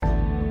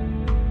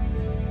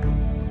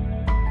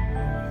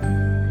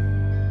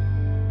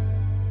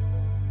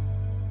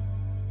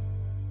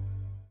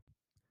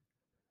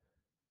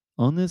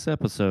On this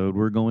episode,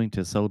 we're going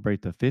to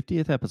celebrate the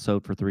 50th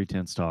episode for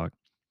 310 Talk.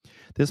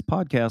 This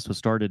podcast was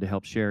started to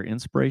help share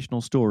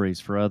inspirational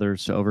stories for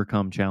others to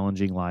overcome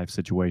challenging life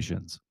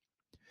situations.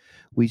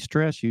 We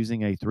stress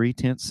using a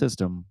 310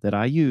 system that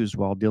I used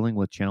while dealing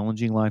with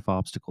challenging life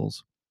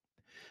obstacles.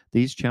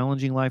 These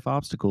challenging life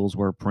obstacles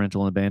were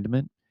parental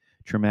abandonment,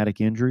 traumatic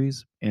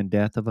injuries, and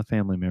death of a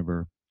family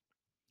member.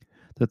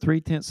 The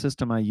 310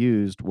 system I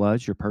used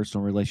was your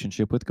personal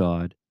relationship with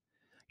God,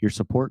 your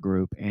support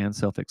group, and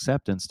self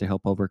acceptance to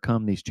help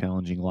overcome these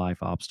challenging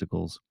life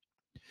obstacles.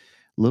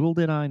 Little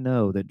did I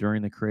know that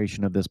during the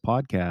creation of this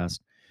podcast,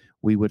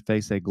 we would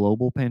face a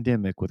global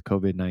pandemic with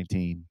COVID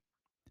 19.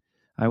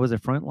 I was a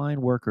frontline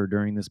worker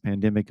during this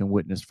pandemic and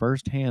witnessed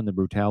firsthand the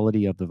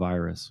brutality of the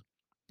virus.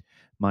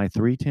 My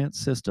 310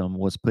 system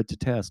was put to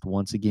test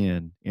once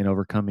again in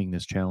overcoming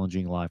this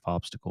challenging life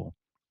obstacle.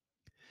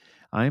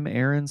 I'm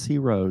Aaron C.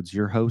 Rhodes,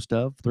 your host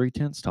of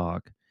 310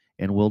 Talk,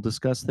 and we'll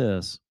discuss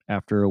this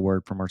after a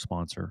word from our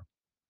sponsor.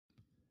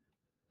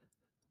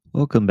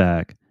 Welcome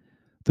back.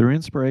 Through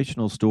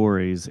inspirational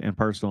stories and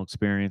personal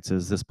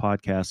experiences, this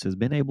podcast has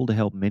been able to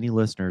help many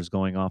listeners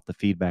going off the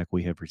feedback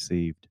we have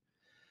received.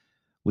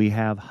 We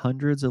have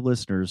hundreds of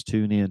listeners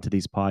tune in to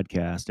these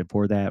podcasts, and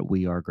for that,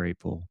 we are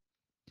grateful.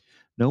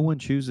 No one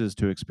chooses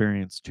to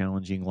experience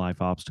challenging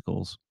life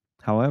obstacles.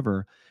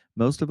 However,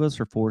 most of us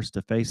are forced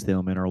to face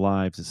them in our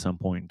lives at some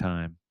point in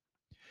time.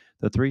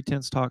 The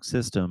 310 Talk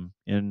system,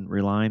 in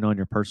relying on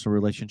your personal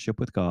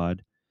relationship with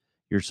God,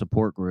 your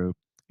support group,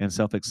 and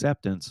self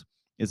acceptance,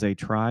 is a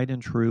tried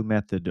and true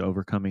method to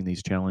overcoming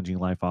these challenging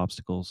life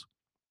obstacles.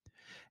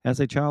 As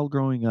a child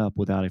growing up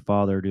without a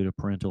father due to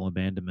parental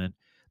abandonment,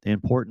 the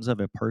importance of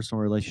a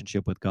personal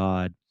relationship with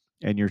God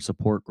and your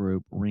support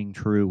group ring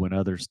true when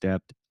others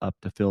stepped up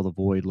to fill the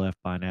void left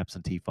by an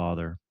absentee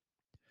father.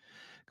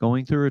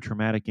 Going through a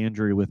traumatic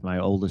injury with my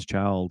oldest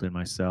child and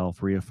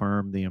myself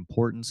reaffirmed the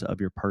importance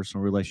of your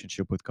personal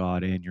relationship with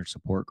God and your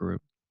support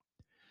group.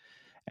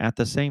 At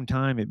the same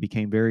time, it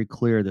became very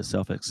clear that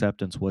self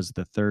acceptance was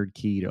the third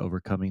key to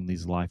overcoming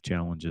these life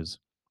challenges.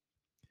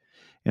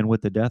 And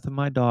with the death of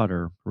my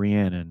daughter,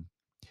 Rhiannon,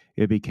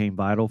 it became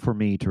vital for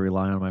me to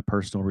rely on my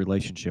personal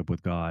relationship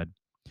with God,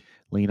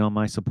 lean on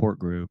my support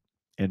group,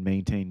 and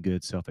maintain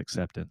good self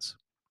acceptance.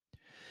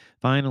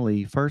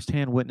 Finally,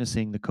 firsthand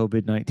witnessing the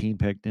COVID 19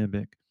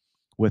 pandemic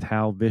with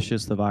how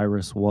vicious the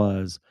virus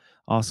was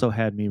also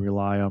had me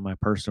rely on my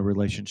personal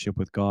relationship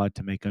with God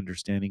to make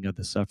understanding of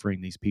the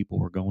suffering these people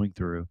were going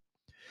through.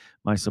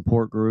 My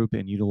support group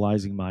and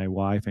utilizing my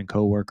wife and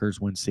coworkers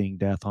when seeing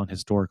death on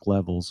historic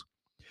levels,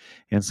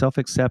 and self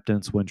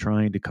acceptance when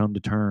trying to come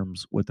to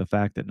terms with the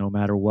fact that no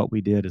matter what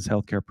we did as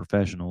healthcare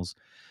professionals,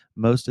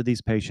 most of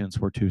these patients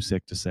were too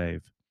sick to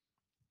save.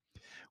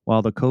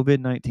 While the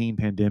COVID 19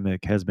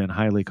 pandemic has been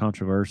highly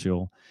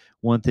controversial,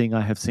 one thing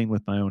I have seen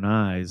with my own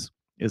eyes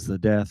is the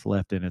death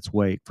left in its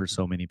wake for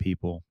so many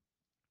people.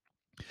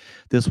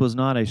 This was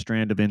not a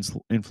strand of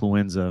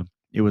influenza,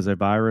 it was a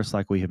virus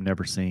like we have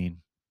never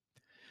seen.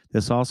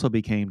 This also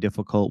became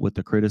difficult with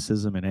the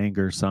criticism and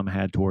anger some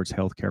had towards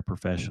healthcare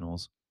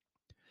professionals.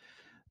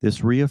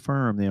 This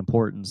reaffirmed the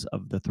importance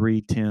of the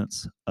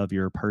 3/10 of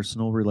your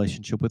personal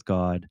relationship with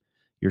God,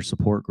 your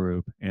support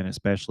group, and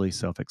especially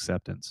self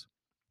acceptance.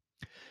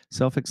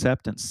 Self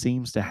acceptance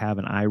seems to have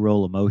an eye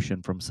roll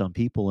emotion from some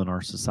people in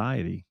our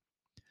society.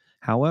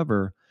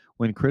 However,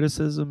 when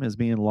criticism is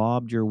being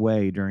lobbed your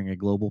way during a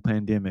global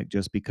pandemic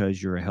just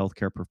because you're a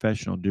healthcare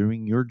professional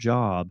doing your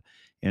job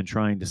and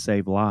trying to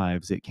save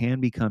lives, it can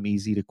become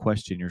easy to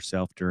question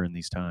yourself during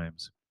these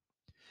times.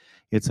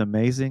 It's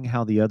amazing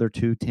how the other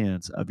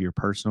 2/10 of your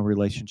personal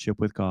relationship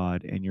with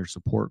God and your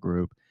support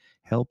group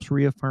helps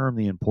reaffirm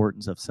the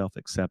importance of self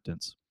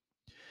acceptance.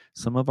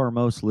 Some of our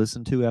most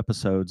listened to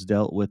episodes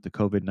dealt with the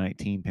COVID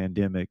 19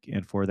 pandemic,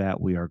 and for that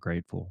we are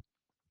grateful.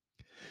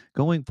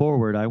 Going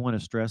forward, I want to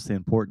stress the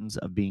importance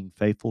of being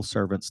faithful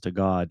servants to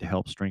God to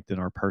help strengthen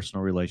our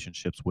personal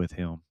relationships with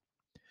Him.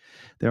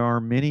 There are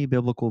many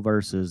biblical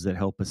verses that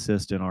help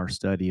assist in our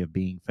study of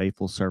being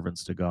faithful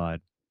servants to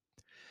God.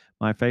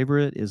 My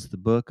favorite is the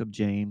book of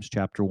James,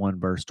 chapter 1,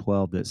 verse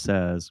 12, that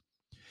says,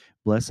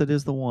 "Blessed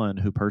is the one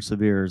who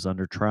perseveres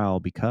under trial,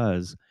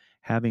 because,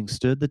 having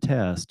stood the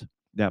test,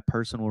 that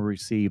person will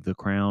receive the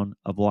crown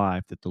of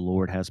life that the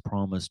Lord has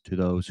promised to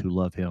those who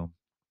love Him."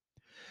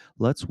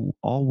 Let's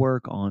all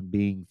work on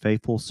being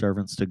faithful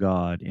servants to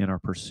God in our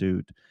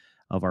pursuit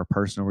of our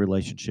personal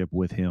relationship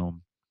with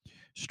Him,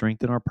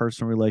 strengthen our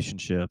personal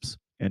relationships,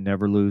 and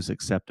never lose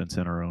acceptance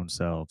in our own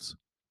selves.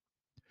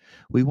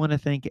 We want to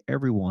thank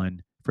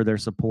everyone for their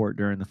support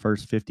during the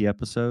first 50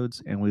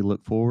 episodes, and we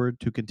look forward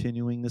to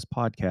continuing this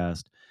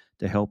podcast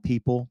to help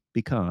people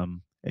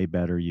become a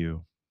better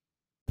you.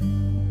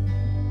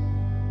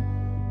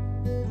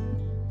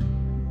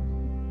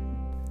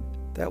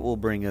 That will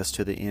bring us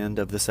to the end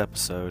of this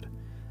episode.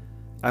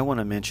 I want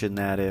to mention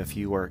that if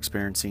you are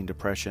experiencing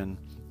depression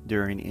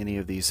during any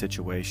of these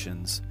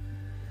situations,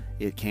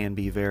 it can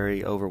be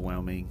very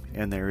overwhelming,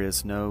 and there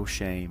is no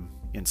shame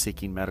in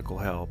seeking medical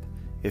help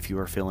if you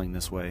are feeling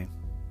this way.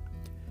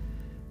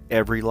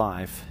 Every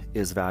life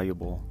is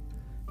valuable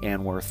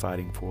and worth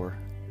fighting for.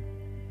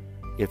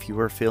 If you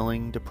are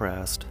feeling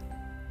depressed,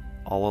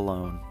 all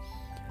alone,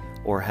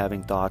 or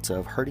having thoughts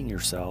of hurting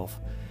yourself,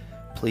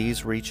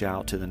 please reach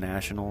out to the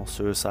National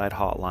Suicide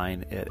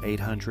Hotline at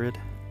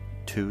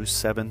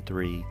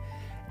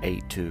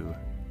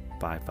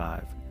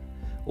 800-273-8255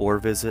 or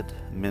visit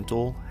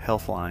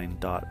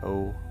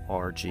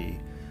mentalhealthline.org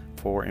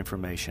for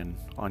information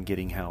on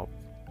getting help.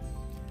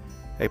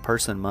 A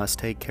person must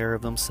take care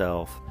of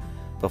themselves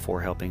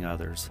before helping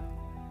others.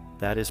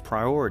 That is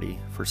priority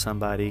for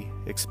somebody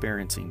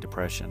experiencing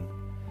depression.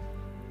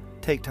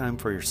 Take time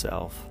for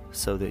yourself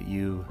so that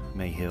you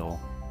may heal.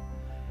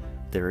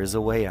 There is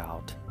a way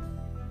out.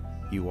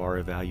 You are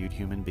a valued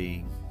human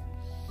being,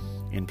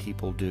 and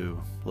people do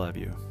love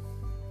you.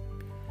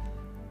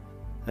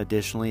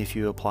 Additionally, if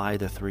you apply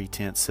the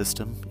 3-10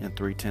 system and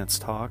 3-10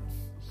 talk,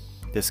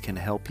 this can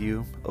help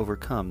you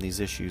overcome these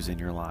issues in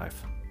your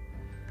life.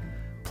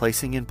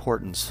 Placing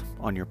importance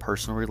on your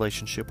personal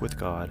relationship with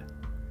God,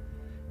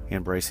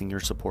 embracing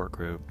your support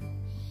group,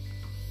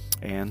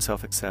 and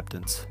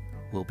self-acceptance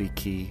will be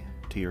key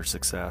to your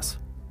success.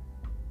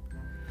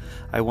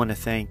 I want to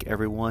thank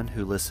everyone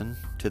who listened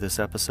to this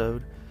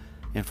episode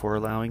and for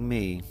allowing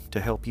me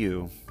to help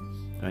you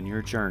on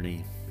your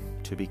journey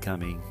to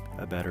becoming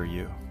a better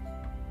you.